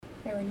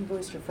Aaron, you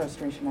voiced your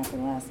frustration after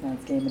last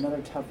night's game.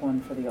 Another tough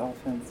one for the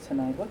offense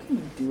tonight. What can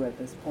you do at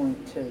this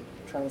point to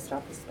try to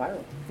stop the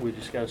spiral? We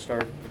just got to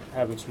start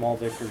having small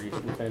victories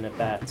within at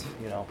bats.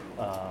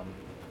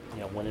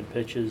 Winning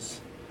pitches,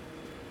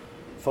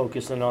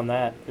 focusing on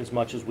that as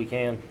much as we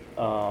can.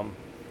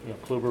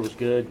 Kluber was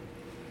good.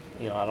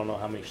 I don't know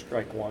how many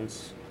strike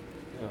ones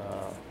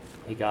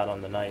he got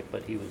on the night,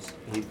 but he was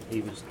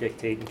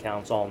dictating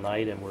counts all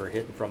night, and we were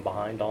hitting from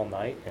behind all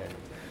night. And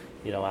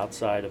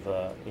outside of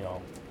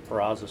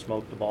Peraza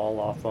smoked the ball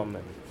off him,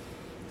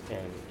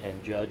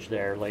 and Judge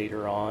there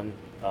later on.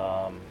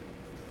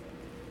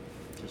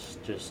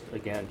 Just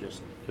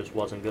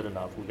wasn't good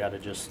enough. We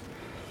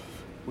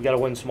got to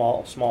win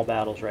small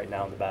battles right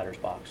now in the batter's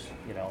box,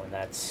 and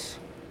that's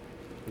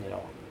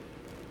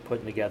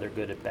putting together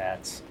good at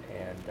bats,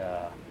 and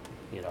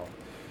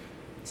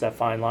it's that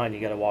fine line.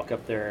 You got to walk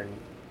up there,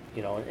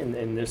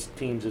 and this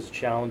team's as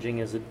challenging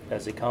as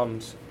it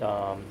comes,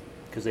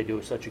 because they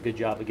do such a good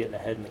job of getting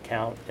ahead in the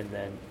count and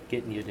then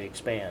getting you to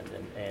expand,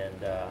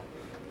 and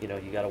you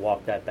got to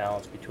walk that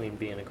balance between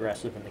being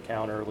aggressive in the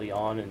count early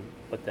on,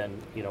 but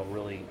then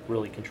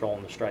really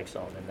controlling the strike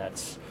zone,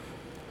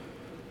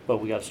 but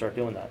we got to start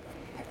doing that.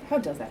 How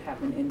does that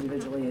happen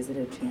individually? Is it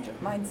a change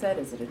of mindset?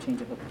 Is it a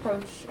change of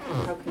approach?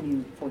 How can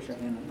you force your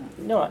hand on that?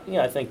 No,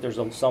 I think there's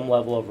some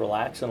level of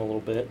relaxing a little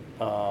bit.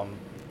 We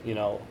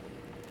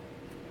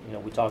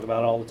talk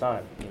about it all the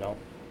time.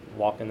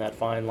 Walking that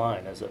fine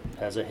line as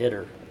a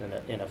hitter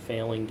in a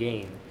failing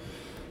game,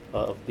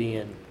 of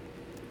being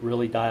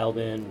really dialed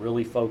in,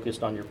 really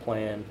focused on your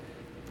plan,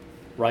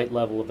 right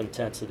level of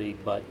intensity,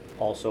 but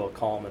also a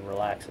calm and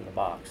relax in the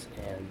box.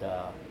 And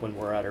when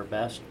we're at our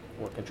best,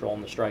 we're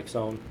controlling the strike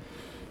zone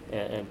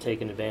and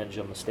taking advantage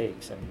of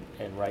mistakes.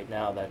 And right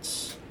now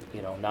that's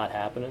not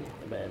happening.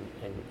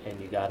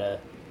 And you gotta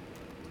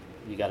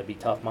be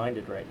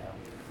tough-minded right now.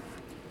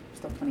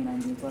 Still 29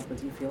 games left, but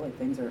do you feel like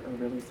things are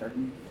really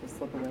starting to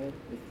slip away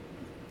with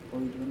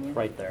what you're doing?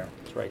 Right there.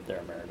 It's right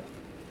there, Meredith.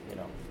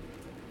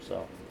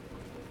 So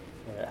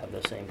we're gonna have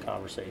the same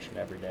conversation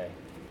every day.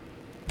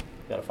 We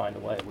got to find a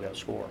way. We got to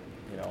score.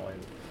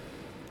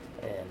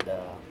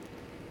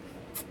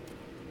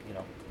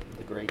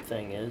 The great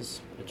thing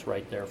is it's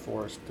right there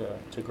for us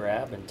to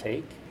grab and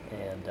take,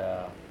 and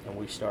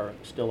we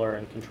still are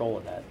in control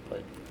of that.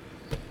 But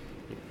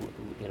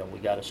we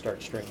got to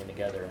start stringing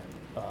together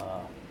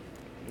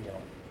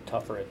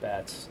tougher at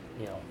bats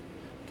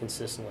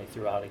consistently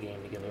throughout a game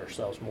to give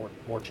ourselves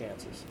more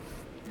chances.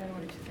 And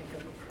what did you think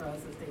of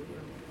Peraza's debut?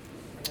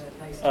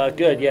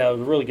 Good, yeah, it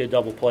was a really good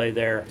double play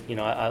there.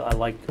 I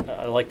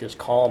liked his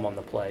calm on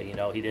the play.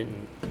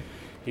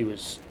 He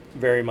was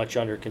very much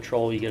under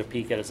control. You get a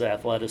peek at his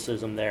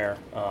athleticism there.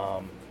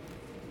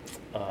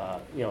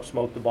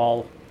 Smoked the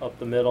ball up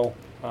the middle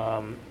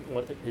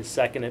with his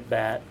second at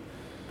bat.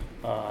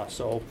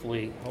 So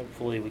hopefully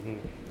we can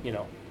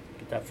get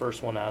that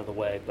first one out of the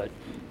way. But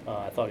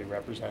I thought he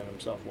represented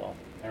himself well.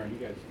 Aaron,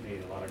 you guys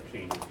made a lot of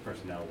changes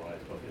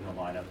personnel-wise, both in the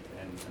lineup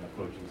and the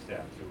coaching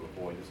staff, to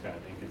avoid this kind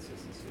of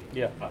inconsistency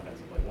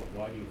offensively.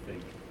 Why do you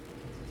think this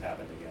has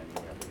happened again?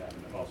 After that,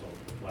 and also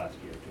last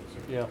year to a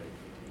certain degree?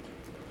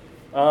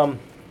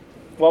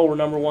 Well, we're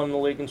number one in the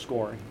league in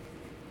scoring,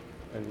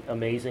 and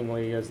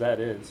amazingly as that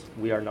is,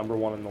 we are number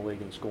one in the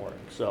league in scoring.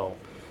 So,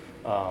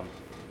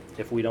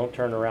 if we don't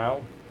turn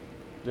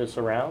this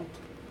around,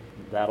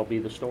 that'll be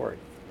the story.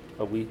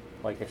 But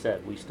like I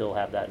said, we still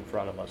have that in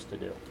front of us to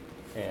do.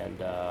 And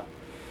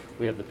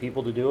we have the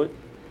people to do it.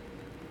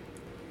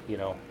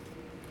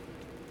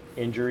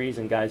 Injuries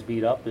and guys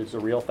beat up is a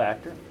real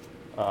factor.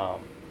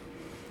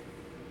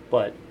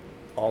 But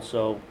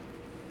also,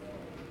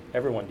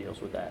 everyone deals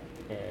with that.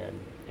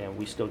 And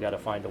we still got to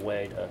find a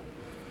way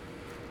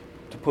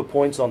to put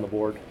points on the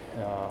board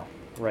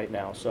right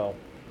now. So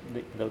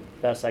the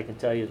best I can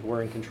tell you is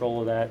we're in control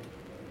of that.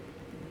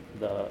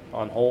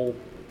 On whole,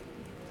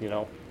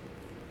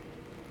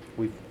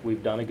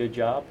 we've done a good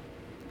job.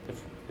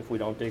 If we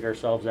don't dig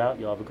ourselves out,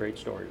 you'll have a great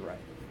story to write.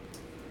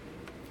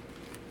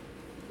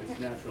 It's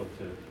natural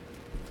for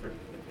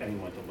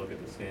anyone to look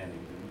at the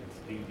standings.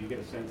 Do you get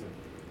a sense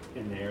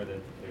in there that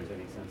there's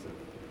any sense of,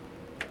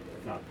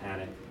 if not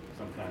panic,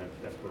 some kind of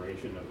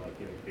desperation of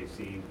they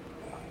see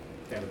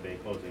Tampa Bay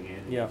closing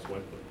in? Yeah.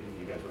 You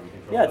guys are in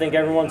control. Yeah, I think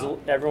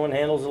everyone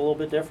handles it a little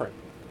bit different,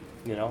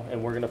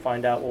 and we're going to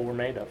find out what we're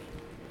made of.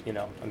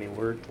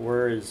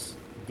 We're as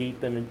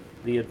deep in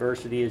the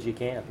adversity as you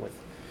can with.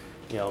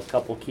 A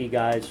couple key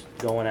guys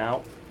going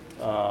out,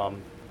 a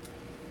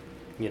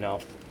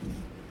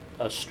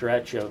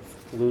stretch of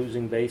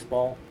losing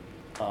baseball,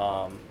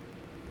 all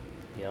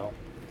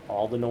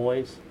the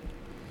noise,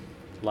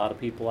 a lot of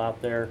people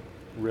out there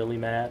really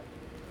mad.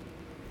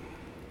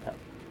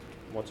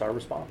 What's our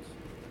response?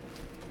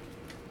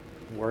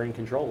 We're in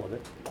control of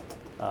it.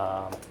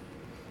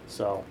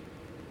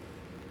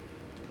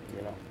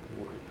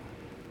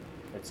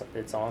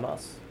 It's on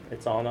us.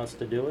 It's on us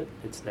to do it.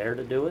 It's there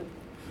to do it.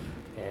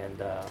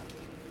 And,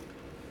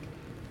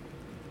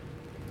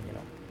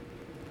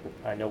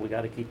 I know we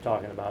got to keep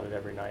talking about it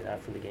every night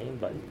after the game,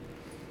 but,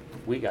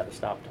 we got to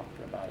stop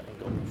talking about it and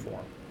go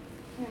perform.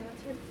 Yeah,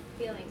 what's your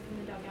feeling from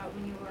the dugout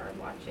when you were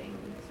watching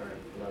sort of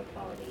low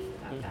quality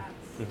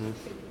at-bats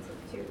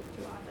too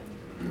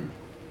often?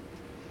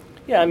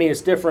 Yeah, I mean,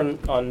 it's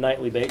different on a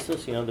nightly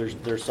basis. You know,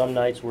 there's some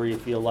nights where you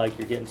feel like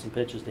you're getting some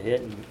pitches to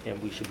hit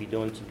and we should be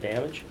doing some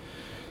damage.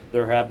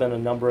 There have been a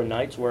number of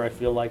nights where I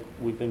feel like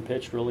we've been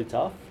pitched really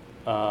tough.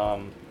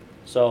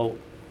 So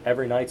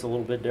every night's a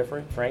little bit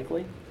different,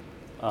 frankly.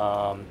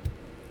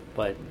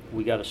 But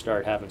we got to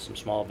start having some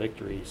small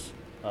victories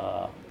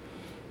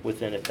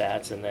within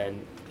at-bats, and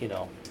then, you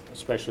know,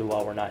 especially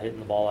while we're not hitting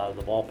the ball out of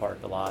the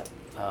ballpark a lot,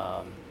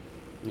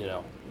 you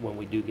know, when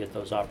we do get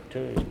those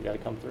opportunities, we got to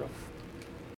come through.